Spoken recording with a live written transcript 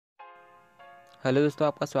Hello दोस्तों,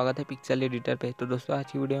 आपका स्वागत है पिक्सल एडिटर पे। तो दोस्तों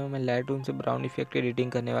आज की वीडियो में मैं लाइटरूम से ब्राउन इफेक्ट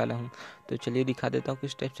एडिटिंग करने वाला हूं। तो चलिए दिखा देता हूं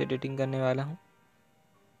किस टाइप से एडिटिंग करने वाला हूं।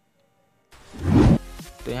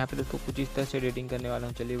 तो यहाँ पे दोस्तों कुछ इस तरह से एडिटिंग करने वाला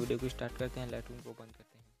हूं। चलिए वीडियो को स्टार्ट करते हैं, लाइटरूम को ओपन करते हैं।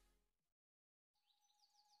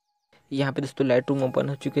 यहाँ पे दोस्तों लाइटरूम ओपन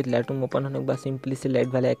हो चुकी है। लाइटरूम ओपन होने के बाद सिंपली से लाइट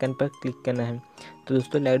वाले आइकन पर क्लिक करना है। तो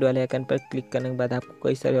दोस्तों लाइट वाले आइकन पर क्लिक करने के बाद आपको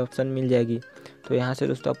कई सारे ऑप्शन मिल जाएगी। तो यहाँ से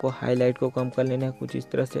दोस्तों आपको हाईलाइट को कम कर लेना है कुछ इस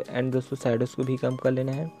तरह से, एंड दोस्तों साइडों को भी कम कर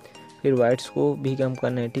लेना है, फिर वाइट्स को भी कम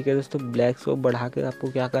करना है। ठीक है दोस्तों, ब्लैक्स को बढ़ा के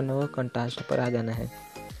आपको क्या करना होगा, कंट्रास्ट पर आ जाना है।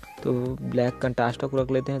 तो ब्लैक कंट्रास्ट को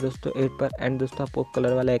रख लेते हैं दोस्तों 8 पर, एंड दोस्तों आपको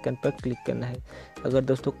कलर वाला आइकन पर क्लिक करना है। अगर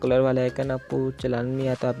दोस्तों कलर वाला आइकन आपको चलाना नहीं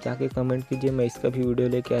आता, आप जाके कमेंट कीजिए, मैं इसका भी वीडियो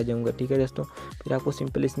लेके आ जाऊँगा। ठीक है दोस्तों, फिर आपको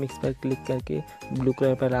सिंपल इस मिक्स पर क्लिक करके ब्लू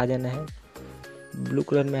कलर पर आ जाना है। ब्लू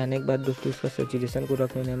कलर में आने के बाद दोस्तों इसका सैचुरेशन को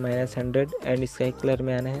रख लेना है -100, एंड स्काई कलर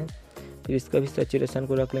में आना है। फिर इसका भी सैचुरेशन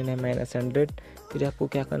को रख लेना है -100। फिर आपको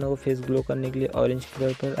क्या करना होगा, फेस ग्लो करने के लिए ऑरेंज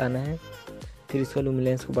कलर पर आना है। फिर इसका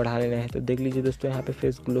लुमिनेंस को बढ़ा लेना है। तो देख लीजिए दोस्तों यहाँ पे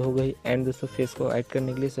फेस ग्लो हो गई, एंड दोस्तों फेस को हाइड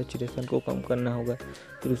करने के लिए सैचुरेशन को कम करना होगा।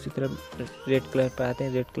 फिर उसी तरह रेड कलर पर आते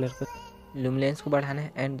हैं, रेड कलर का लुमिनेंस को बढ़ाना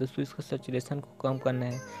है, एंड दोस्तों इसका सैचुरेशन को कम करना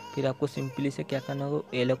है। फिर आपको सिंपली से क्या करना होगा,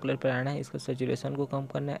 येलो कलर पर आना है, इसका सैचुरेशन को कम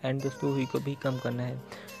करना है, एंड दोस्तों हुई को भी कम करना है।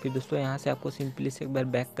 फिर दोस्तों यहाँ से आपको सिंपली से एक बार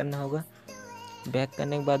बैक करना होगा। बैक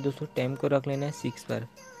करने के बाद दोस्तों टाइम को रख लेना है 6 पर।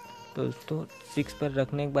 तो दोस्तों 6 पर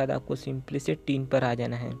रखने के बाद आपको सिंपली से 3 पर आ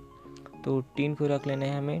जाना है। तो 3 को रख लेना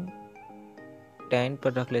है, हमें 10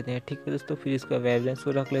 पर रख लेते हैं। ठीक है दोस्तों, फिर इसका वेवलेंस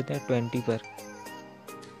को रख लेते हैं 20 पर।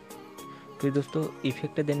 फिर दोस्तों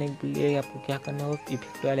इफेक्ट देने के लिए आपको क्या करना होगा,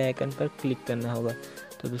 इफेक्ट वाले आइकन पर क्लिक करना होगा।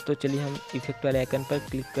 तो दोस्तों चलिए हम इफेक्ट वाले आइकन पर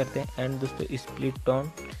क्लिक करते हैं, एंड दोस्तों स्प्लिट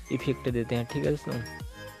टोन इफेक्ट देते हैं। ठीक है दोस्तों,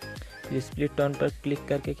 फिर स्प्लिट टोन पर क्लिक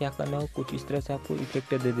करके क्या करना होगा, कुछ इस तरह से आपको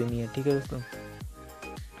इफेक्ट दे देनी है। ठीक है दोस्तों,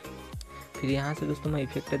 फिर यहाँ से दोस्तों मैं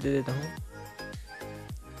इफेक्ट दे देता हूँ।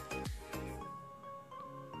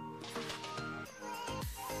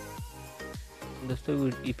 दोस्तों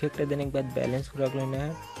इफेक्ट देने के बाद बैलेंस को रख लेना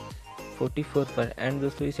है 44 पर, एंड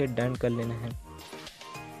दोस्तों इसे डन कर लेना है।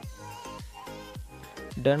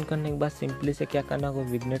 डन करने के बाद सिंपली से क्या करना होगा,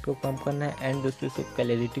 विग्नेट को कम करना है, एंड दोस्तों इसे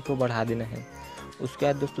क्लैरिटी को बढ़ा देना है। उसके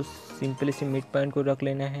बाद दोस्तों सिंपली से मिड पॉइंट को रख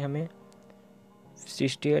लेना है हमें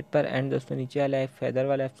 68 पर, एंड दोस्तों नीचे वाला फेदर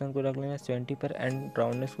वाला ऑप्शन को रख लेना है 70 पर, एंड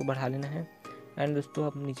राउंडनेस को बढ़ा लेना है। एंड दोस्तों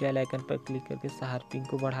अब नीचे वाले आइकन पर क्लिक करके शार्पिंग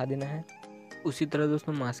को बढ़ा देना है। उसी तरह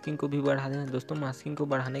दोस्तों मास्किंग को भी बढ़ा देना। दोस्तों मास्किंग को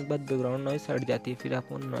बढ़ाने के बाद बैकग्राउंड नॉइस हट जाती है, फिर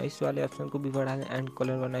आपको नॉइस वाले ऑप्शन को भी बढ़ा देना, एंड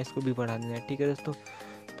कलर वाला नॉइस को भी बढ़ा देना है। ठीक है दोस्तों,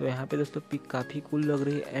 तो यहाँ पे दोस्तों पिक काफ़ी कूल लग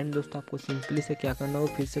रही है, एंड दोस्तों आपको सिंपली से क्या करना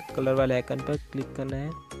होगा, फिर से कलर वाले आइकन पर क्लिक करना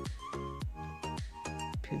है।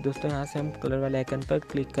 फिर दोस्तों यहाँ से हम कलर वाले आइकन पर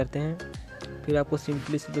क्लिक करते हैं। फिर आपको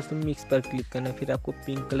सिंपली से दोस्तों मिक्स पर क्लिक करना है। फिर आपको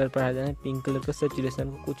पिंक कलर पर आ जाना है, पिंक कलर का सैचुरेशन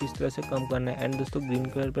को कुछ इस तरह से कम करना है, एंड दोस्तों ग्रीन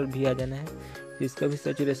कलर पर भी आ जाना है, फिर इसका भी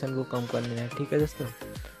सैचुरेशन को कम कर लेना है। ठीक है दोस्तों,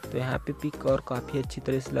 तो यहाँ पे पिक और काफ़ी अच्छी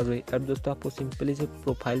तरह से लग रही है। अब दोस्तों आपको सिंपली से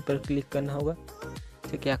प्रोफाइल पर क्लिक करना होगा।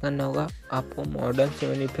 इसे क्या करना होगा, आपको मॉडर्न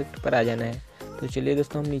 7 इफेक्ट पर आ जाना है। तो चलिए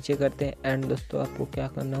दोस्तों हम नीचे करते हैं, एंड दोस्तों आपको क्या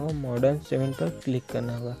करना होगा, मॉडर्न 7 पर क्लिक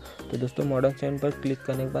करना होगा। तो दोस्तों मॉडर्न 7 पर क्लिक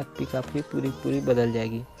करने के बाद पिक आपकी पूरी बदल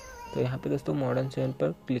जाएगी। तो यहाँ पे दोस्तों मॉडर्न 7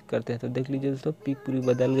 पर क्लिक करते हैं, तो देख लीजिए दोस्तों पिक पूरी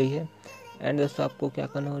बदल गई है। एंड दोस्तों आपको क्या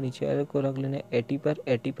करना होगा, नीचे वाले को रख लेना है 80 पर।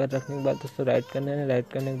 80 पर रखने के बाद दोस्तों राइट करना है। राइट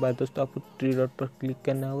करने के बाद दोस्तों आपको थ्री डॉट पर क्लिक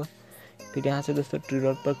करना होगा। फिर यहाँ से दोस्तों थ्री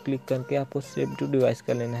डॉट पर क्लिक करके आपको सेव टू डिवाइस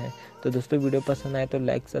कर लेना है। तो दोस्तों वीडियो पसंद आए तो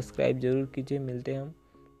लाइक सब्सक्राइब जरूर कीजिए। मिलते हैं हम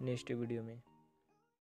नेक्स्ट वीडियो में।